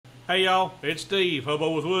Hey y'all, it's Steve,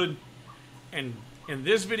 Hobo with Wood, and in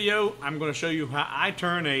this video I'm going to show you how I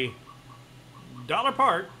turn a dollar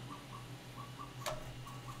part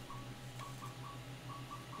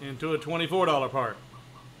into a $24 part.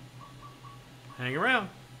 Hang around.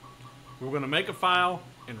 We're going to make a file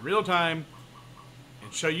in real time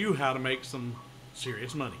and show you how to make some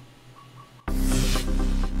serious money.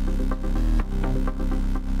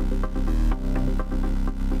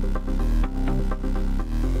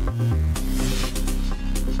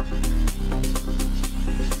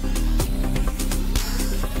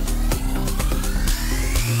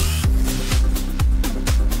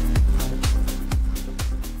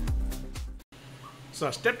 So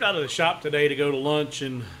I stepped out of the shop today to go to lunch,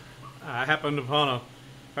 and I happened upon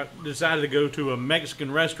decided to go to a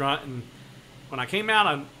Mexican restaurant, and when I came out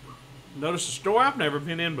I noticed a store I've never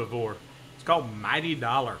been in before. It's called Mighty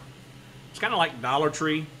Dollar. It's kind of like Dollar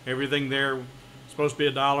Tree. Everything there was supposed to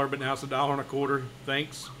be $1, but now it's $1.25.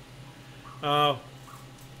 Thanks. I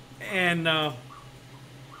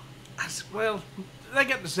said, well, they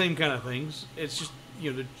got the same kind of things. It's just, you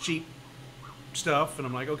know, the cheap stuff, and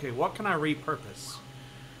I'm like, okay, what can I repurpose?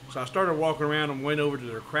 So I started walking around and went over to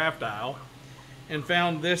their craft aisle and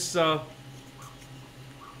found this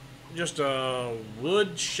just a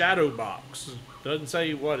wood shadow box. Doesn't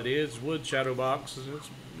say what it is. Wood shadow box.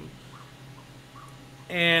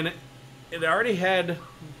 And it already had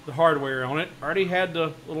the hardware on it. Already had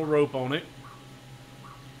the little rope on it.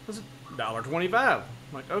 It was $1.25. I'm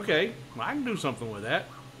like, okay, well, I can do something with that.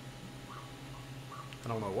 I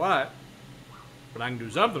don't know what, but I can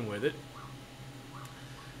do something with it.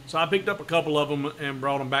 So I picked up a couple of them and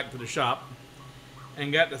brought them back to the shop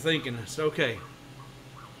and got to thinking, it's okay,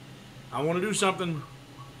 I want to do something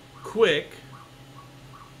quick,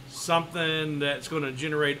 something that's going to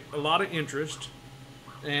generate a lot of interest,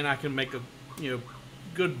 and I can make a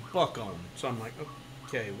good buck on. So I'm like,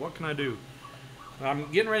 okay, what can I do?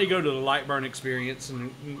 I'm getting ready to go to the LightBurn experience,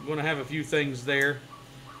 and I'm going to have a few things there,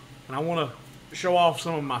 and I want to show off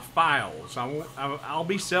some of my files. I'll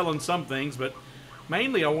be selling some things, but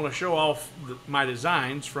mainly I want to show off my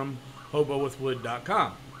designs from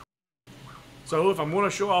HoboWithWood.com. So if I'm going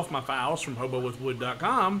to show off my files from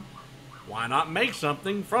HoboWithWood.com, why not make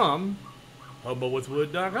something from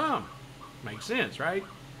HoboWithWood.com? Makes sense, right?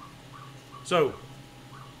 So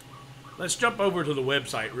let's jump over to the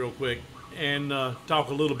website real quick and talk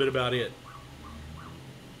a little bit about it.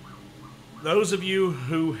 Those of you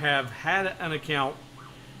who have had an account,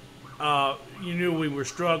 you knew we were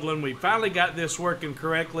struggling. We finally got this working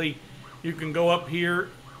correctly. You can go up here.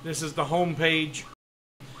 This is the home page.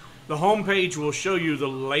 The home page will show you the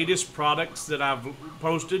latest products that I've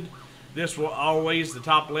posted. This will always, the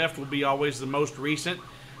top left will be always the most recent.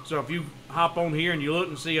 So if you hop on here and you look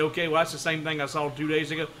and see, okay, well, that's the same thing I saw 2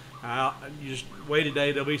 days ago, you just wait a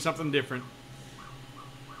day, there'll be something different.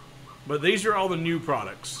 But these are all the new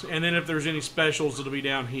products. And then if there's any specials, it'll be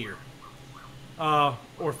down here.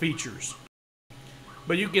 Or features.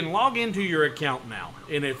 But you can log into your account now,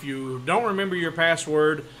 and if you don't remember your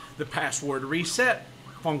password, the password reset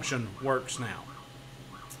function works now.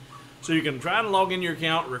 So you can try to log in your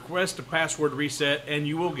account, request a password reset, and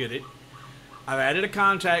you will get it. I've added a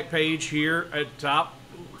contact page here at the top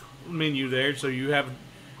menu there, so you have,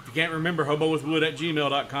 if you can't remember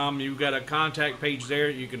hobowithwood@gmail.com, you've got a contact page there.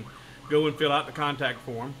 You can go and fill out the contact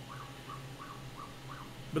form.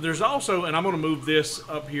 But there's also, and I'm going to move this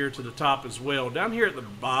up here to the top as well. Down here at the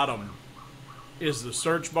bottom is the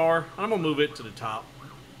search bar. I'm going to move it to the top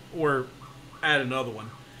or add another one.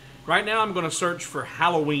 Right now I'm going to search for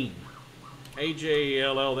Halloween.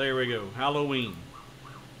 H-A-L-L, there we go. Halloween.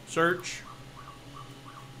 Search.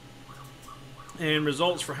 And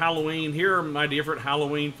results for Halloween. Here are my different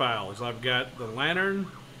Halloween files. I've got the lantern,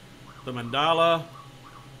 the mandala,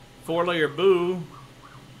 4-layer boo.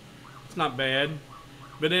 It's not bad.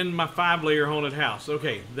 But then my 5-layer haunted house.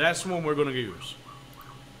 Okay, that's the one we're going to use.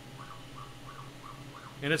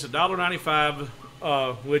 And it's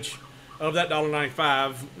 $1.95, which of that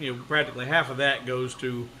 $1.95, practically half of that goes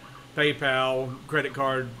to PayPal, credit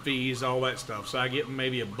card fees, all that stuff. So I get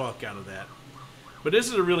maybe $1 out of that. But this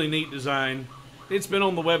is a really neat design. It's been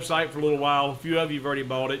on the website for a little while. A few of you have already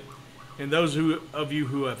bought it. And those of you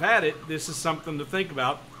who have had it, this is something to think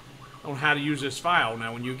about on how to use this file.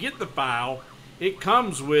 Now, when you get the file, it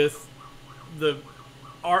comes with the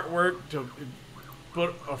artwork to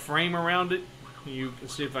put a frame around it. You can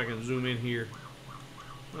see if I can zoom in here.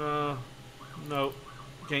 Nope,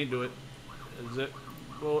 can't do it. Is it?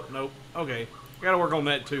 Well, nope. Okay, got to work on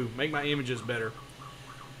that too. Make my images better.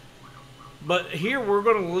 But here we're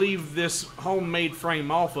going to leave this homemade frame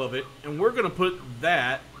off of it, and we're going to put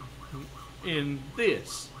that in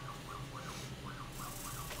this.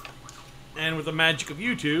 And with the magic of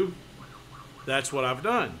YouTube, that's what I've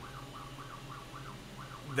done.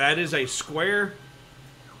 That is a square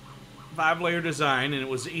 5-layer design, and it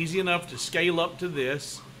was easy enough to scale up to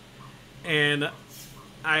this. And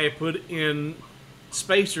I put in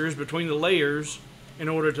spacers between the layers in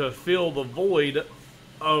order to fill the void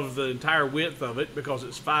of the entire width of it, because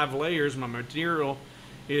it's 5 layers. My material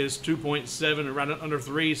is 2.7, right under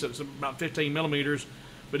 3, so it's about 15 millimeters,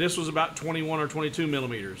 but this was about 21 or 22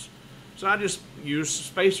 millimeters. So I just used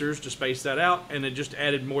spacers to space that out, and it just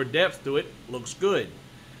added more depth to it. Looks good.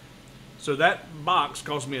 So that box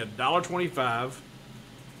cost me $1.25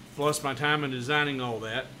 plus my time in designing all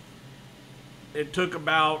that. It took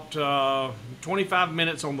about 25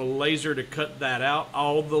 minutes on the laser to cut that out,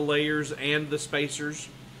 all the layers and the spacers.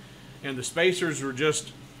 And the spacers were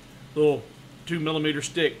just little 2 millimeter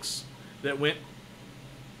sticks that went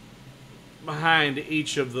behind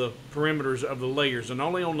each of the perimeters of the layers, and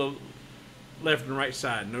only on the left and right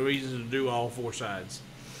side. No reason to do all 4 sides.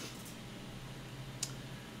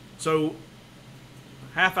 So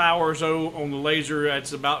half hour or so on the laser,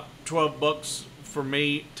 that's about $12 for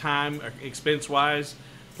me, time, expense wise,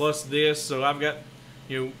 plus this. So I've got,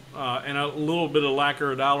 you know, and a little bit of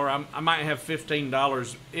lacquer, $1. I might have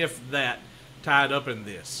 $15, if that, tied up in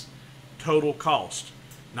this. Total cost,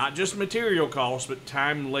 not just material cost, but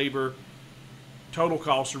time, labor, total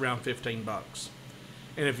cost around 15 bucks.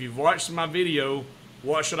 And if you've watched my video,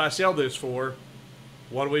 what should I sell this for?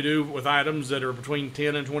 What do we do with items that are between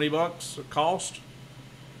 10 and 20 bucks cost?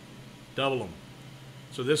 Double them.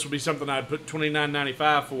 So this will be something I'd put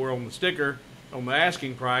 $29.95 for on the sticker, on the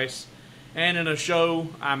asking price. And in a show,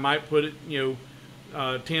 I might put it, you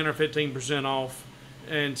know, 10 or 15% off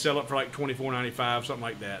and sell it for like $24.95, something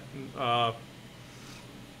like that. But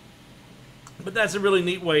that's a really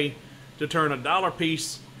neat way to turn a dollar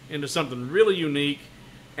piece into something really unique,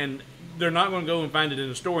 and they're not going to go and find it in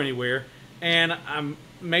the store anywhere. And I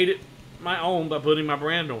made it my own by putting my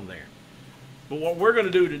brand on there. But what we're going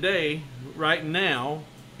to do today, right now,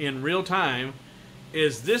 in real time,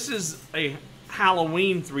 is this is a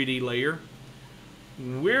Halloween 3D layer.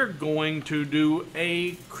 We're going to do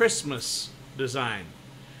a Christmas design.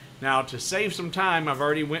 Now, to save some time, I've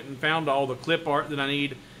already went and found all the clip art that I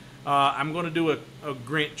need. I'm going to do a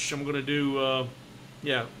Grinch. I'm going to do,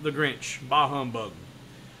 yeah, the Grinch. Bah humbug.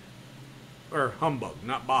 Or humbug,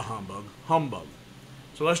 not bah humbug. Humbug.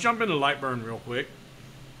 So let's jump into LightBurn real quick.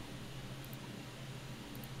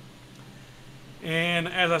 And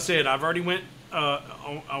as I said, I've already went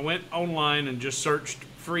online and just searched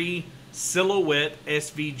free silhouette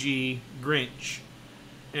SVG Grinch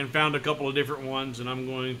and found a couple of different ones, and I'm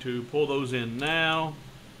going to pull those in now.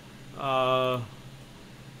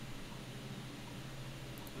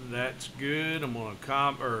 That's good. I'm going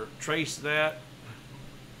to trace that.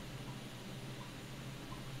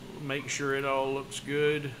 Make sure it all looks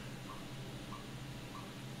good.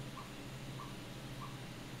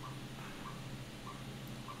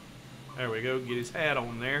 There we go. Get his hat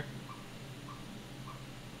on there.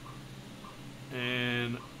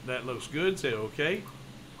 And that looks good. Say okay.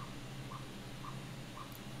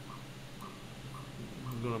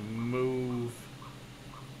 I'm going to move.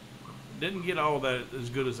 Didn't get all that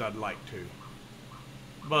as good as I'd like to.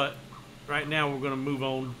 But right now we're going to move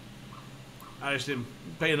on. I just didn't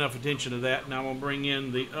pay enough attention to that. Now I'm going to bring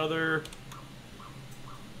in the other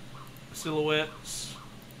silhouettes.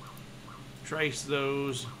 Trace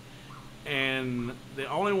those. And the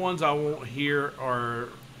only ones I want here are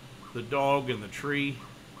the dog and the tree.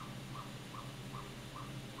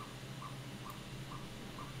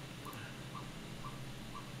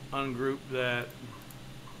 Ungroup that.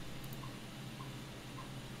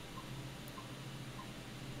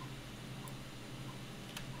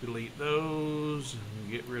 Delete those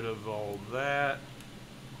and get rid of all that.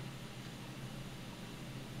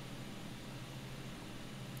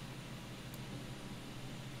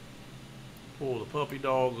 Pull the puppy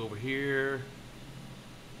dog over here.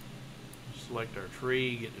 Select our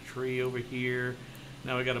tree, get the tree over here.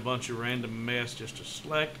 Now we got a bunch of random mess. Just to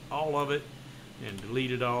select all of it and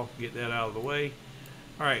delete it all, get that out of the way.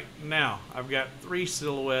 Alright, now I've got 3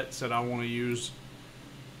 silhouettes that I want to use.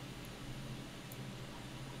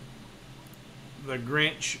 The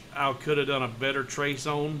Grinch, I could have done a better trace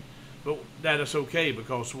on, but that is okay,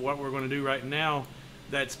 because what we're going to do right now,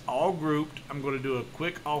 that's all grouped. I'm going to do a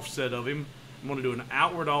quick offset of him. I'm going to do an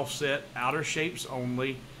outward offset, outer shapes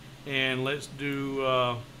only, and let's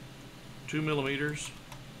do 2 millimeters.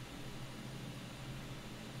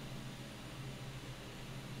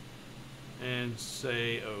 And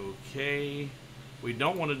say okay. We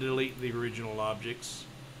don't want to delete the original objects.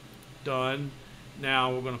 Done.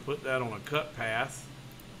 Now we're going to put that on a cut path.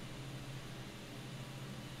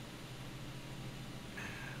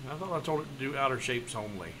 I thought I told it to do outer shapes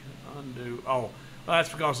only. Undo. Oh, well, that's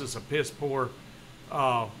because it's a piss poor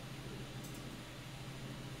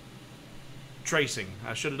tracing.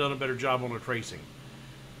 I should have done a better job on the tracing.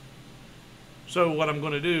 So what I'm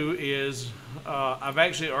going to do is, I've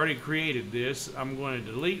actually already created this. I'm going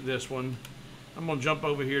to delete this one. I'm going to jump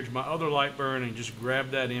over here to my other LightBurn and just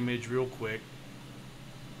grab that image real quick.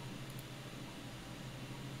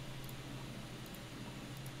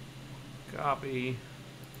 Copy.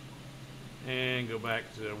 And go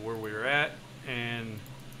back to where we were at and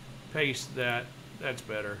paste that. That's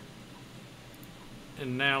better.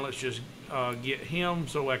 And now let's just get him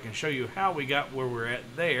so I can show you how we got where we're at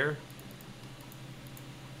there.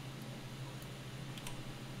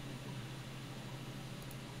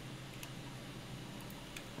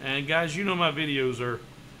 And guys, you know my videos are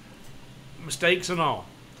mistakes and all.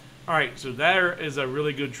 Alright, so there is a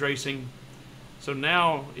really good tracing. So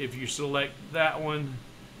now if you select that one,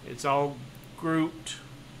 it's all grouped.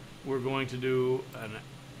 We're going to do an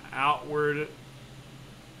outer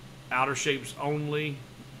shapes only.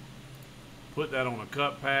 Put that on a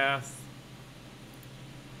cut path.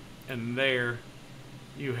 And there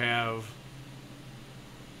you have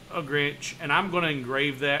a Grinch. And I'm going to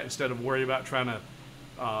engrave that instead of worry about trying to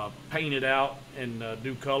paint it out and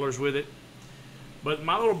do colors with it. But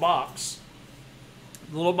my little box,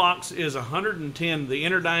 the little box is 110, the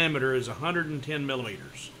inner diameter is 110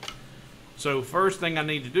 millimeters. So first thing I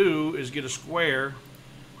need to do is get a square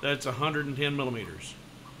that's 110 millimeters.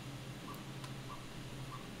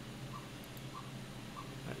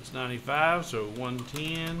 That's 95, so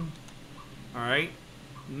 110. All right.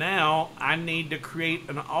 Now I need to create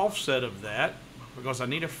an offset of that because I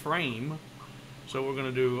need a frame. So we're going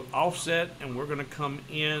to do offset, and we're going to come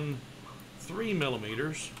in 3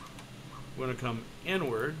 millimeters. We're going to come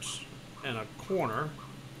inwards and a corner.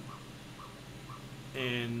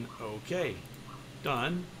 And okay,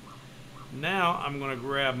 done. Now I'm going to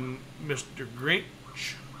grab Mr.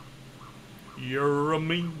 Grinch. You're a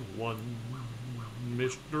mean one,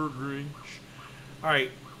 Mr. Grinch. All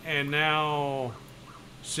right, and now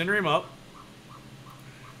center him up.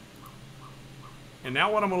 And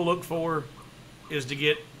now what I'm going to look for is to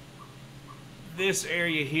get this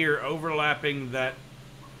area here overlapping that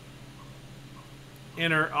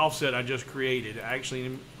inner offset I just created. Actually,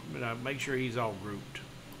 I'm gonna make sure he's all grouped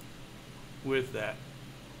with that.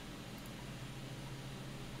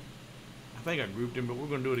 I think I grouped him, but we're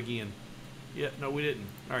going to do it again. Yeah, no, we didn't.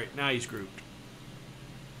 All right, now he's grouped.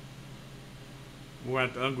 We'll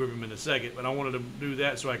have to ungroup him in a second, but I wanted to do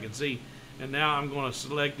that so I can see. And now I'm going to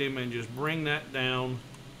select him and just bring that down.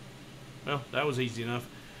 Well, that was easy enough.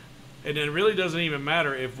 And it really doesn't even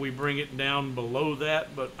matter if we bring it down below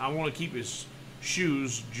that, but I want to keep his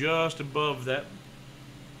shoes just above that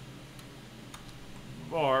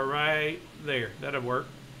bar right there. That'll work.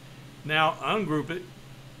 Now ungroup it,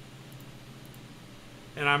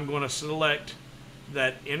 and I'm going to select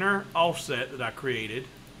that inner offset that I created.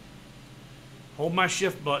 Hold my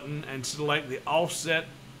shift button and select the offset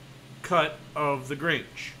cut of the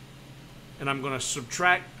Grinch. And I'm going to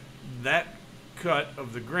subtract that cut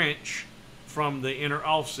of the Grinch from the inner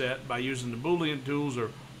offset by using the Boolean tools,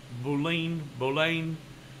 or Boolean.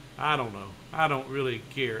 I don't know. I don't really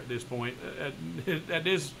care at this point. At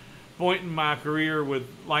this point in my career with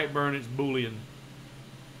LightBurn, it's Boolean.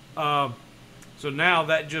 So now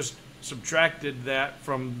that just subtracted that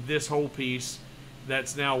from this whole piece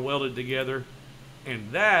that's now welded together,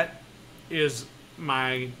 and that is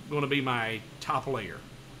going to be my top layer.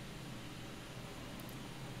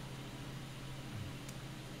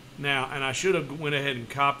 Now, and I should have went ahead and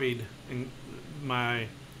copied my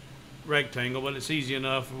rectangle, but it's easy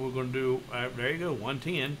enough. We're going to do, there you go,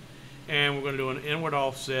 110. And we're going to do an inward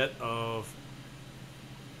offset of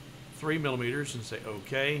 3 millimeters and say,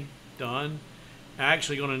 okay, done. I'm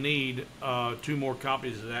actually going to need 2 more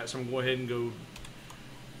copies of that, so I'm going to go ahead and go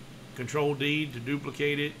Control D to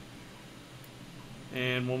duplicate it.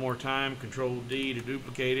 And one more time, Control D to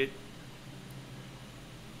duplicate it.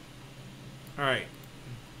 All right.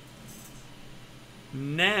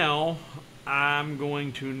 Now I'm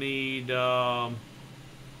going to need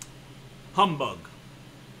Humbug.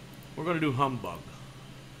 We're going to do Humbug.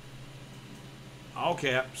 All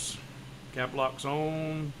caps. Cap locks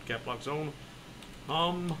on. Cap locks on.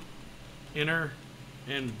 Hum. Enter.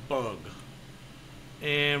 And bug.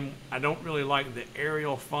 And I don't really like the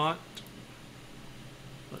Arial font.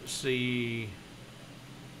 Let's see.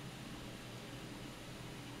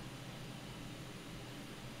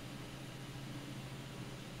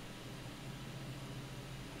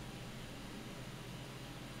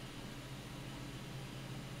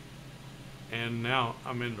 And now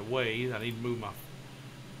I'm in the way. I need to move my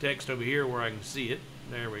text over here where I can see it.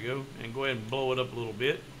 There we go. And go ahead and blow it up a little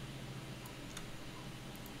bit.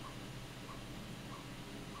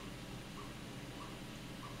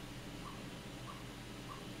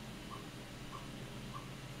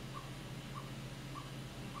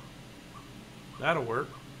 That'll work.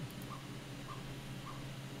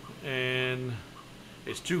 And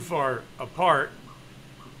it's too far apart,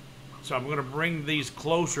 so I'm going to bring these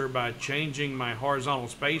closer by changing my horizontal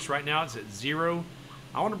space. Right now it's at 0.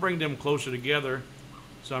 I want to bring them closer together,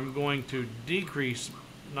 so I'm going to decrease,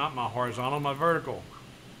 not my horizontal, my vertical.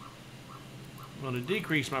 I'm going to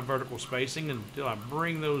decrease my vertical spacing until I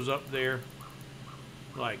bring those up there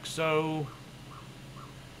like so.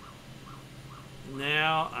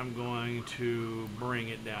 Now I'm going to bring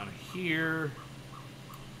it down here.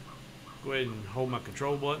 Go ahead and hold my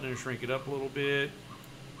control button and shrink it up a little bit.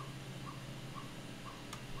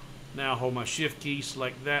 Now hold my shift key,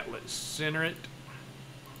 select that, let's center it.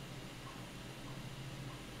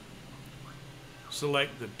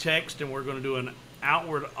 Select the text, and we're going to do an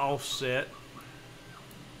outward offset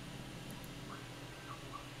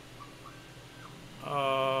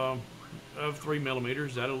of 3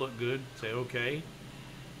 millimeters. That'll look good. Say okay.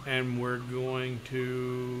 And we're going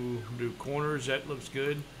to do corners. That looks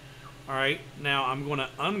good. Alright, now I'm going to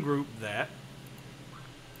ungroup that.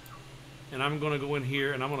 And I'm going to go in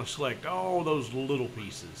here and I'm going to select all those little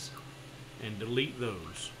pieces and delete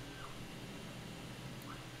those.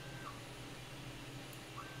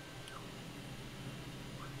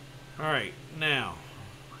 Alright, now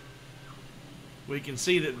we can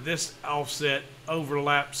see that this offset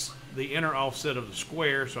overlaps the inner offset of the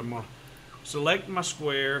square, so I'm going to select my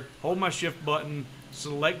square, hold my shift button,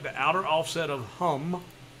 select the outer offset of hum.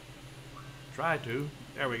 Try to.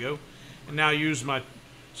 There we go. And now use my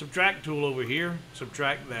subtract tool over here.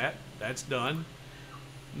 Subtract that. That's done.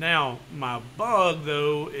 Now, my bug,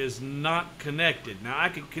 though, is not connected. Now, I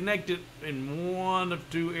could connect it in one of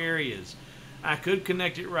two areas. I could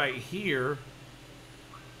connect it right here,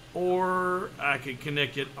 or I could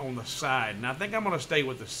connect it on the side. And I think I'm going to stay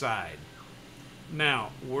with the side.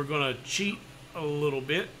 Now, we're going to cheat a little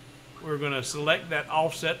bit. We're going to select that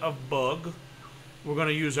offset of bug. We're going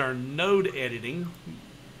to use our node editing,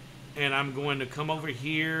 and I'm going to come over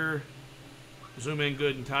here, zoom in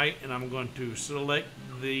good and tight, and I'm going to select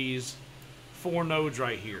these 4 nodes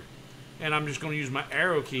right here. And I'm just going to use my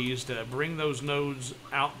arrow keys to bring those nodes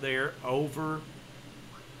out there over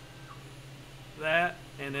that,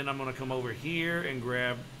 and then I'm going to come over here and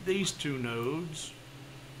grab these 2 nodes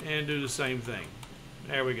and do the same thing.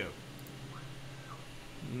 There we go.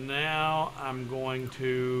 Now I'm going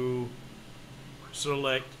to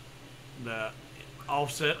select the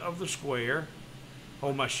offset of the square,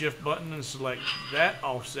 hold my shift button and select that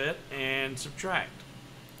offset and subtract.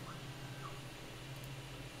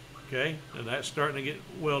 Okay, now that's starting to get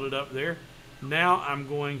welded up there. Now I'm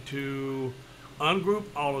going to ungroup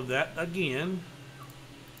all of that again,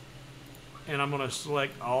 and I'm going to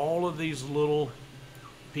select all of these little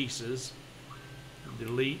pieces,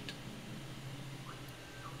 delete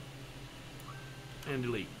and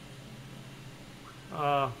delete.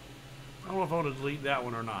 I don't know if I want to delete that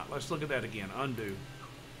one or not. Let's look at that again. Undo.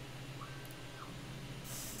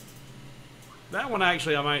 That one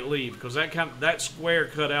actually I might leave, because that square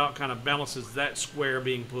cut out kind of balances that square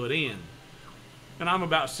being put in. And I'm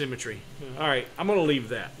about symmetry. Alright, I'm going to leave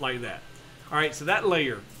that like that. Alright, so that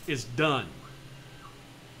layer is done.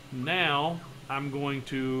 Now I'm going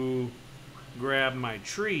to grab my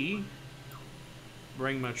tree,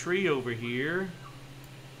 bring my tree over here.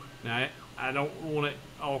 Now I don't want it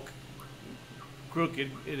all crooked.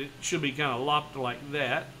 It should be kind of lopped like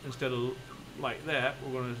that instead of like that.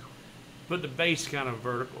 We're going to put the base kind of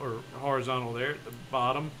vertical or horizontal there at the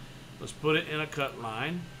bottom. Let's put it in a cut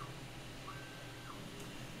line.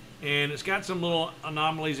 And it's got some little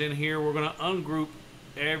anomalies in here. We're going to ungroup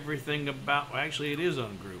everything about. Well, actually, it is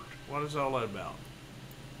ungrouped. What is all that about?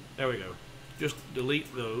 There we go. Just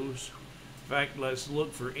delete those. In fact, let's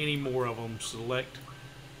look for any more of them. Select.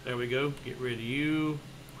 There we go. Get rid of you.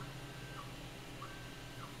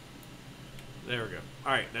 There we go.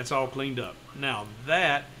 All right, that's all cleaned up. Now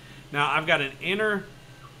I've got an inner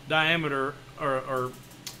diameter or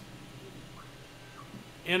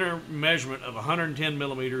inner measurement of 110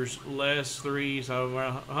 millimeters, less 3, so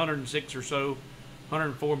around 106 or so,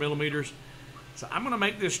 104 millimeters. So I'm going to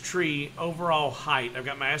make this tree overall height. I've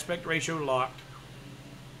got my aspect ratio locked.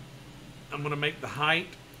 I'm going to make the height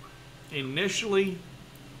initially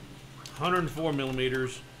 104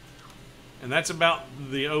 millimeters, and that's about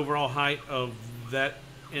the overall height of that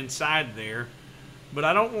inside there. but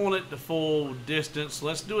I don't want it the full distance.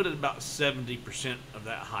 Let's do it at about 70% of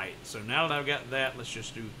that height. So now that I've got that, let's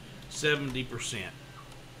just do 70%.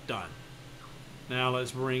 Done. Now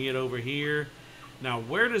let's bring it over here. Now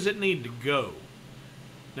where does it need to go?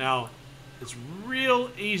 Now it's real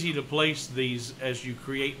easy to place these as you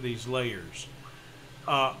create these layers.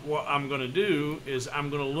 What I'm going to do is I'm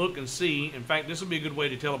going to look and see. In fact, this will be a good way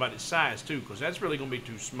to tell about its size too, because that's really going to be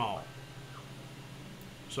too small.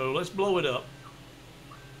 So let's blow it up.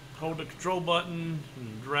 Hold the control button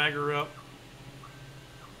and drag her up.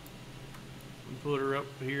 And put her up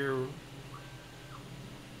here.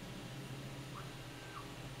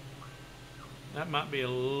 That might be a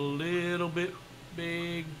little bit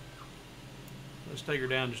big. Let's take her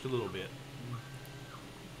down just a little bit.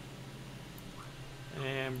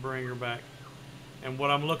 And bring her back. And what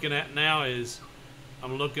I'm looking at now is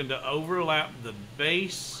I'm looking to overlap the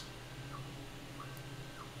base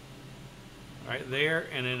right there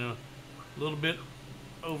and then a little bit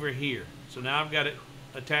over here. So now I've got it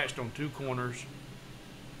attached on two corners.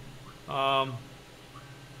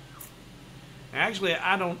 Actually,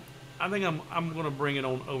 I think I'm going to bring it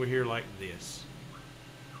on over here like this.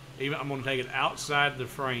 Even I'm going to take it outside the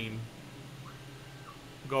frame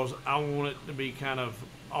because I want it to be kind of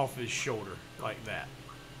off his shoulder like that.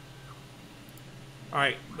 All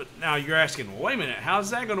right, but now you're asking, well, wait a minute,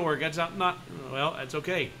 how's that going to work? That's not well, that's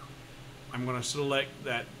okay. I'm going to select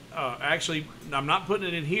that. Actually, I'm not putting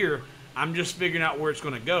it in here. I'm just figuring out where it's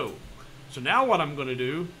going to go. So now what I'm going to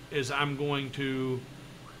do is I'm going to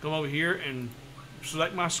come over here and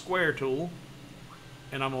select my square tool.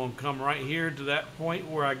 And I'm going to come right here to that point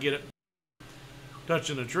where I get it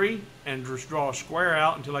touching the tree and just draw a square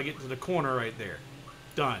out until I get to the corner right there.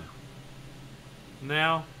 Done.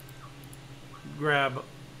 Now, grab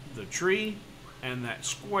the tree and that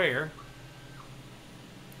square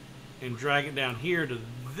and drag it down here to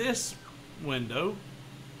this window.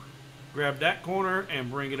 Grab that corner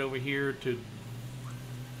and bring it over here to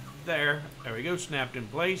there. There we go, snapped in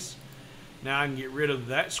place. Now I can get rid of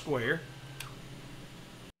that square.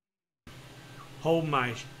 Hold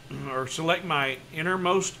my, or select my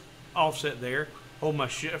innermost offset there. Hold my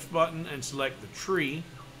shift button and select the tree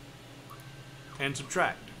and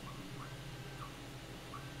subtract.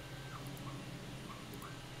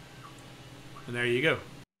 And there you go.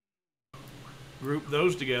 Group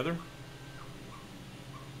those together.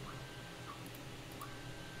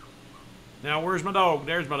 Now where's my dog?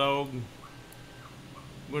 There's my dog. I'm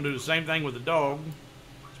going to do the same thing with the dog.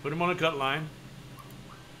 Let's put him on a cut line.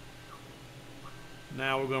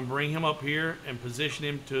 Now we're going to bring him up here and position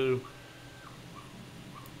him to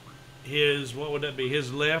his, what would that be?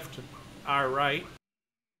 His left, our right.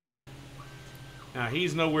 Now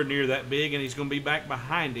he's nowhere near that big and he's going to be back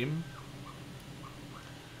behind him.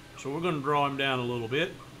 So we're going to draw him down a little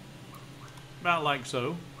bit. About like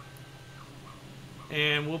so.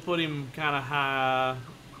 And we'll put him kind of high,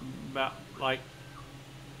 about like,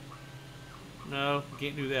 no, we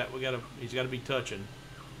can't do that. He's got to be touching.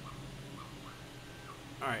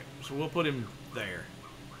 Alright, so we'll put him there.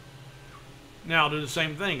 Now I'll do the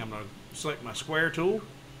same thing. I'm going to select my square tool.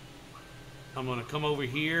 I'm going to come over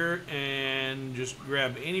here and just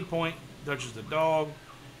grab any point that touches the dog.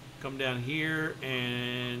 Come down here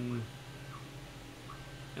and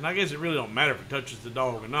I guess it really don't matter if it touches the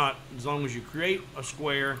dog or not, as long as you create a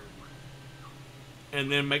square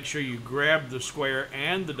and then make sure you grab the square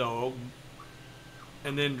and the dog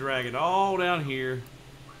and then drag it all down here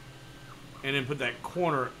and then put that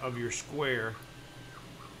corner of your square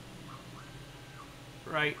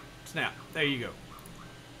right snap. There you go.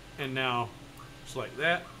 And now select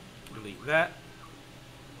that, delete that,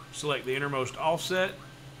 select the innermost offset,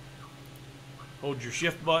 hold your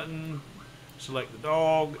shift button, select the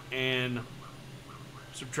dog, and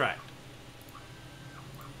subtract.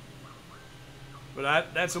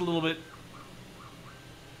 But that's a little bit,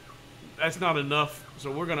 that's not enough,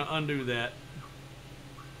 so we're going to undo that.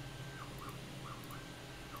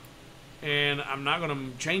 And I'm not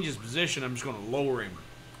going to change his position, I'm just going to lower him.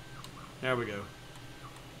 There we go.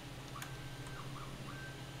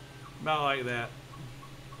 About like that.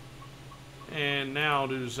 And now I'll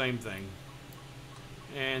do the same thing.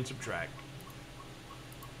 And subtract.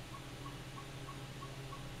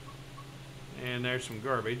 And there's some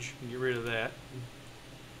garbage. Get rid of that.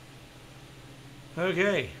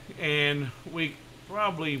 Okay, and we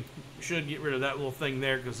probably should get rid of that little thing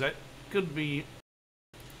there because that could be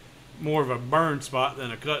more of a burn spot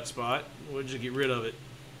than a cut spot. We'll just get rid of it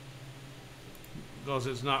because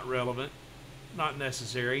it's not relevant, not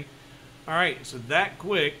necessary. Alright, so that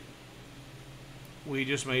quick we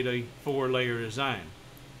just made a 4-layer design.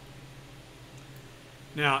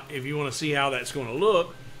 Now, if you want to see how that's going to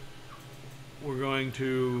look, we're going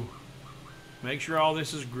to make sure all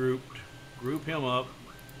this is grouped. Group him up.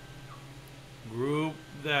 Group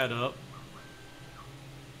that up.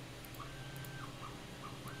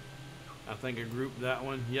 I think I grouped that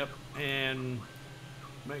one. Yep. And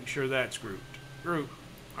make sure that's grouped. Group.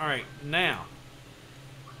 Alright, now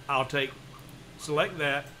I'll select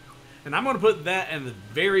that, and I'm going to put that in the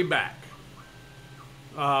very back.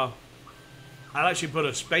 I'll actually put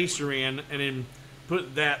a spacer in and then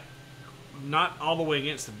put that not all the way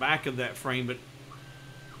against the back of that frame, but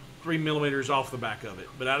 3 millimeters off the back of it.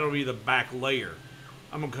 But that'll be the back layer.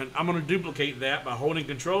 I'm going to duplicate that by holding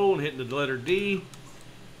Control and hitting the letter D,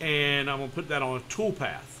 and I'm going to put that on a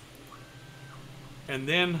toolpath. And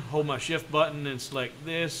then hold my Shift button and select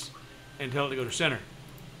this and tell it to go to center.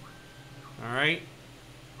 Alright.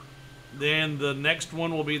 Then the next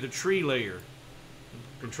one will be the tree layer.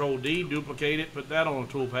 Control D, duplicate it, put that on a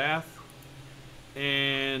toolpath.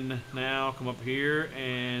 And now come up here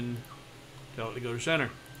and tell it to go to center.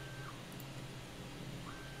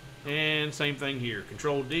 And same thing here.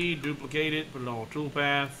 Control D, duplicate it, put it on a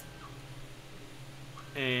toolpath.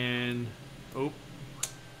 And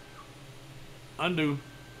undo.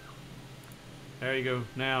 There you go.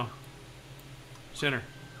 Now center.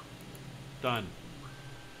 Done.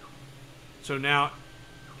 So now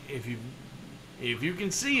if you can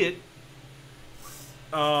see it,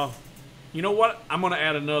 you know what? I'm going to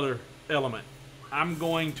add another element. I'm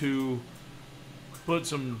going to put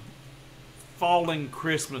some falling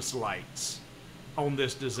Christmas lights on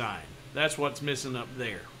this design. That's what's missing up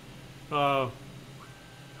there. Kind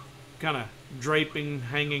of draping,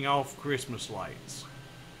 hanging off Christmas lights.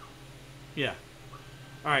 Yeah.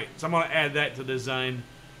 Alright, so I'm going to add that to the design.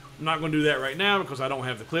 I'm not going to do that right now because I don't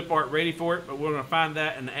have the clip art ready for it, but we're going to find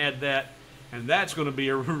that and add that, and that's going to be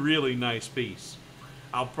a really nice piece.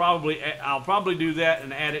 I'll probably do that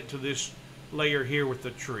and add it to this layer here with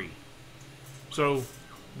the tree. So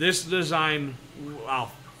this design,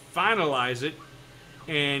 I'll finalize it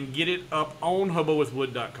and get it up on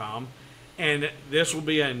hobowithwood.com, and this will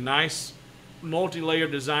be a nice multi-layer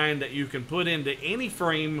design that you can put into any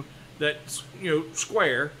frame that's, you know,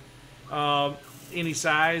 square, any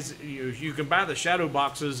size. You can buy the shadow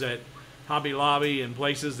boxes at Hobby Lobby and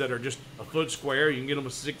places that are just a foot square. You can get them a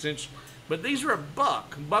 6-inch, but these are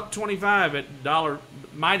 $1.25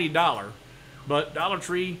 at Mighty Dollar. But Dollar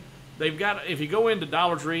Tree, they've got, if you go into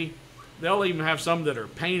Dollar Tree, they'll even have some that are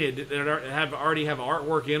painted that already have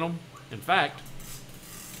artwork in them. In fact,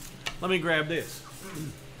 let me grab this.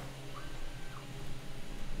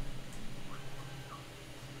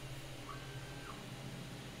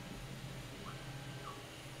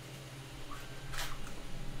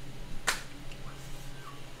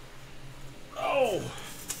 Oh,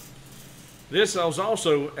 this was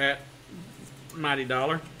also at Mighty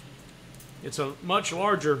Dollar. It's a much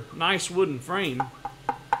larger, nice wooden frame.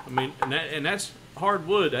 I mean, and that's hard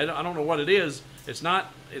wood. I don't know what it is. It's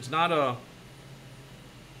not a.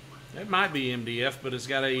 It might be MDF, but it's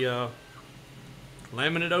got a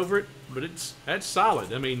laminate over it. But that's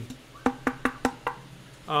solid. I mean,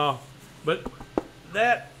 but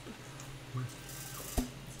that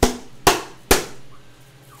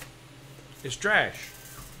is trash.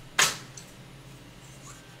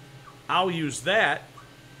 I'll use that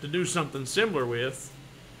to do something similar with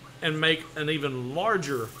and make an even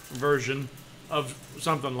larger version of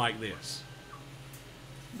something like this.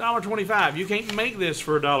 $1.25. You can't make this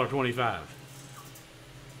for $1.25.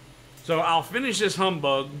 So I'll finish this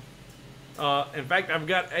humbug. In fact, I've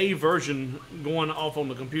got a version going off on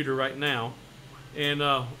the computer right now, and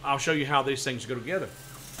I'll show you how these things go together.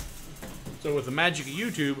 So with the magic of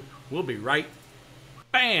YouTube, we'll be right.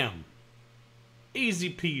 Bam!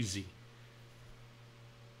 Easy peasy.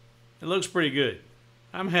 It looks pretty good.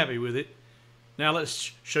 I'm happy with it. Now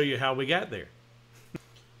let's show you how we got there.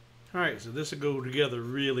 Alright, so this will go together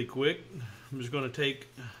really quick. I'm just going to take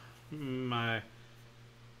my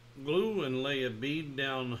glue and lay a bead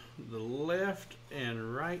down the left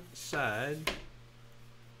and right side.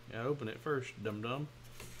 Gotta open it first, dum-dum.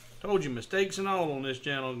 Told you, mistakes and all on this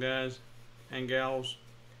channel, guys and gals.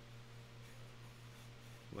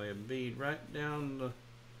 Lay a bead right down the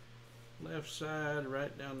left side,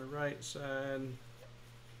 right down the right side,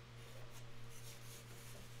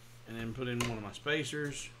 and then put in one of my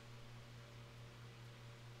spacers.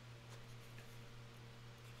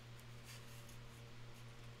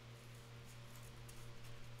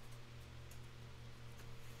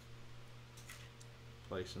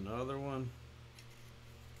 Place another one.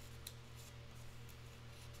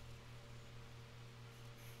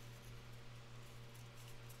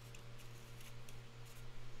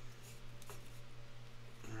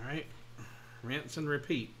 rinse and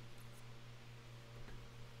repeat.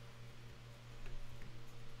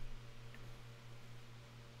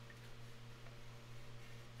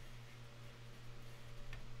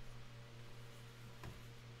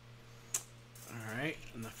 Alright,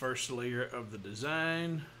 and the first layer of the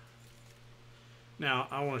design. Now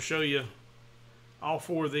I want to show you all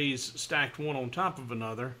four of these stacked one on top of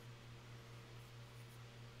another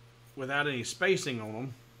without any spacing on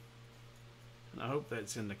them. And I hope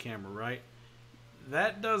that's in the camera right.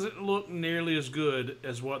 That doesn't look nearly as good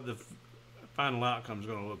as what the final outcome is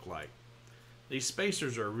going to look like. These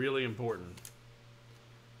spacers are really important.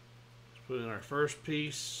 Let's put in our first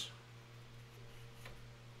piece.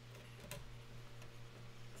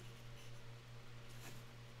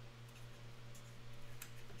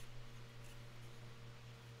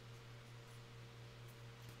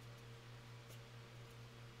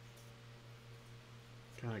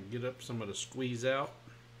 Kind of get up some of the squeeze out.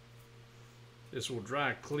 This will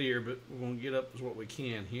dry clear, but we're going to get up as what we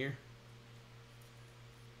can here.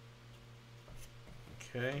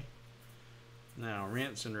 Okay. Now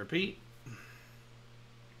rinse and repeat.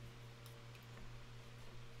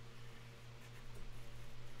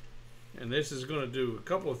 And this is going to do a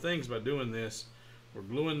couple of things by doing this. We're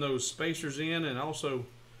gluing those spacers in, and also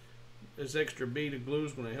this extra bead of glue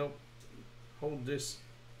is going to help hold this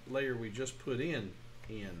layer we just put in.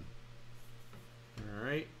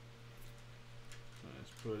 Alright,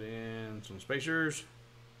 let's put in some spacers.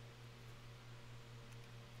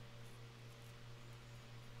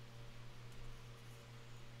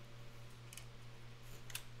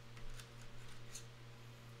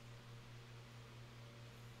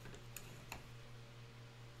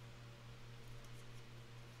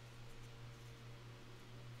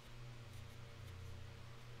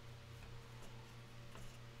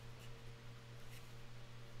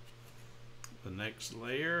 The next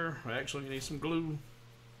layer, actually you need some glue.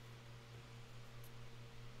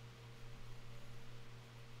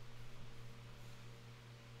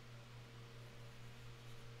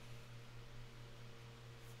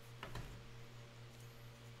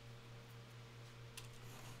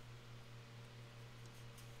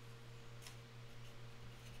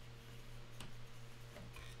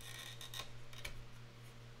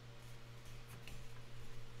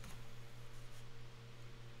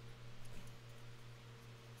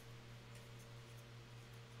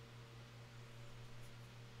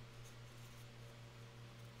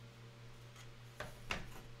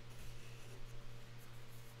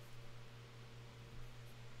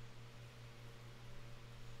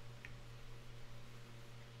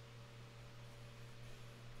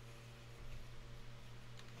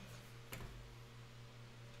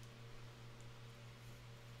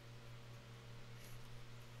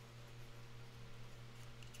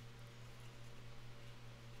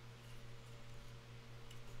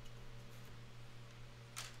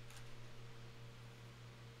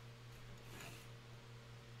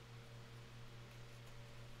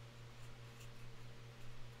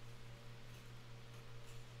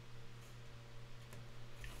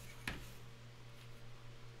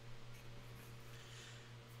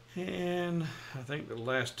 And I think the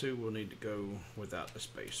last two will need to go without the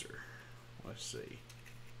spacer. Let's see.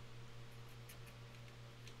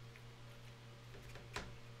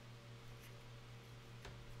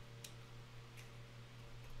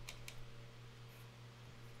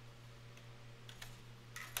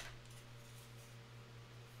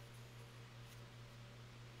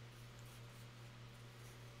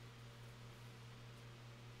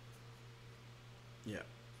 Yeah.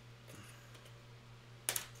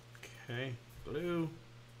 Okay, glue.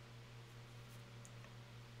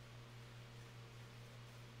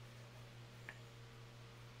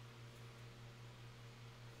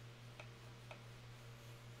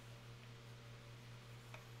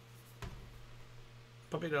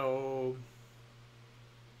 Puppy dog.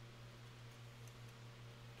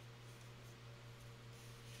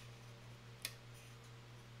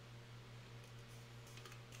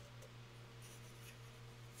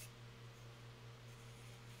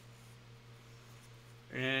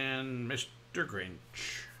 And Mr.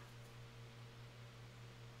 Grinch.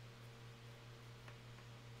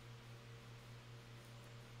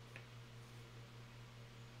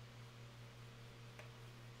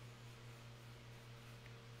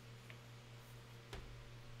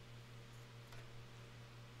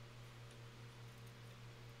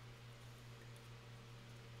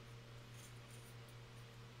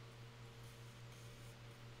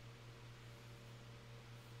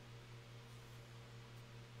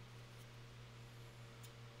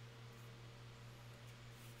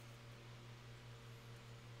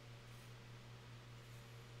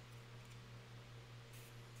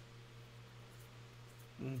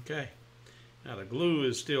 Okay, now the glue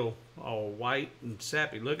is still all white and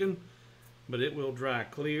sappy looking, but it will dry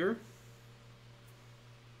clear.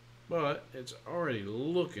 But it's already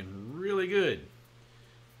looking really good.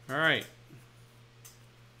 All right.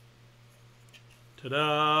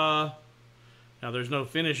 Ta-da! Now there's no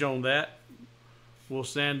finish on that. We'll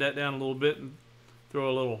sand that down a little bit and throw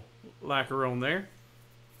a little lacquer on there.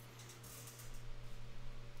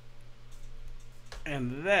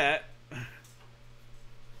 And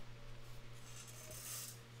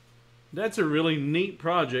that's a really neat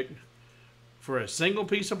project for a single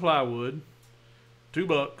piece of plywood, $2,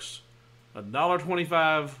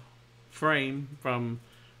 $1.25 frame from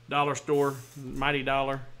dollar store, Mighty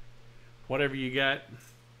Dollar, whatever you got.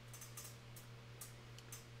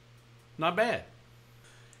 Not bad.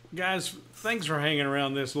 Guys, thanks for hanging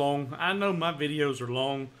around this long. I know my videos are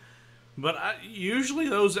long, but usually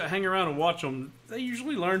those that hang around and watch them, they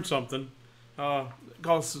usually learn something.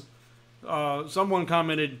 Because someone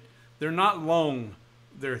commented, they're not long,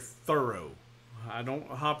 they're thorough. I don't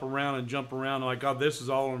hop around and jump around like, oh, this is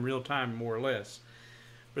all in real time, more or less.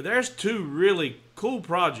 But there's two really cool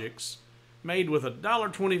projects made with a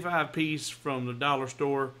 $1.25 piece from the dollar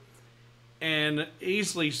store and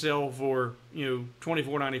easily sell for,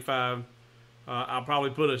 $24.95. I'll probably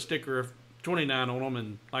put a sticker of 29 on them,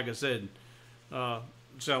 and like I said,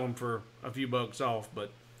 sell them for a few bucks off. But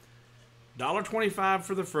 $1.25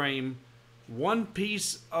 for the frame, one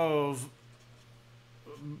piece of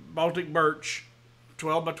Baltic Birch,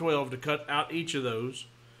 12 by 12 to cut out each of those,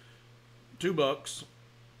 $2.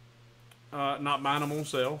 Not buying them on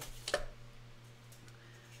sale.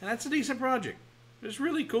 And that's a decent project. It's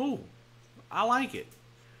really cool. I like it.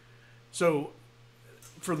 So,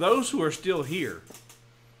 for those who are still here,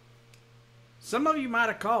 some of you might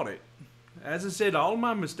have caught it. As I said, all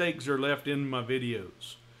my mistakes are left in my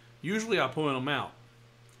videos. Usually I point them out.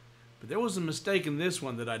 But there was a mistake in this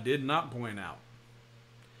one that I did not point out.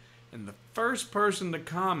 And the first person to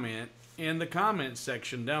comment in the comment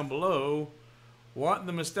section down below what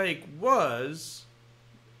the mistake was,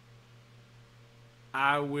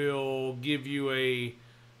 I will give you a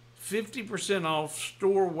 50% off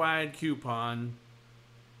store-wide coupon.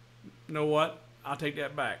 You know what? I'll take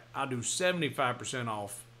that back. I'll do 75%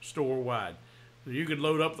 off store-wide. So you could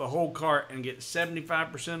load up the whole cart and get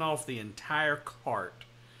 75% off the entire cart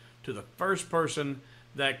to the first person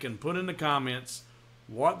that can put in the comments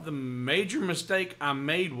what the major mistake I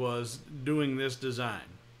made was doing this design.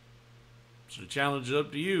 So the challenge is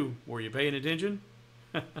up to you. Were you paying attention?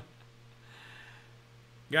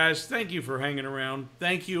 Guys, thank you for hanging around.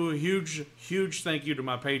 Thank you. A huge, huge thank you to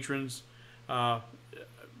my patrons. The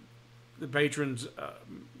patrons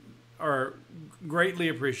are greatly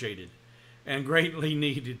appreciated and greatly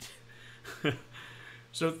needed.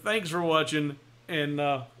 So thanks for watching,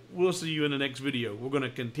 and we'll see you in the next video. We're going to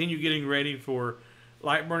continue getting ready for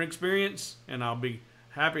LightBurn experience, and I'll be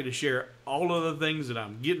happy to share all of the things that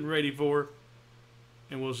I'm getting ready for,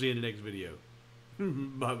 and we'll see you in the next video.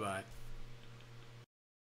 Bye-bye.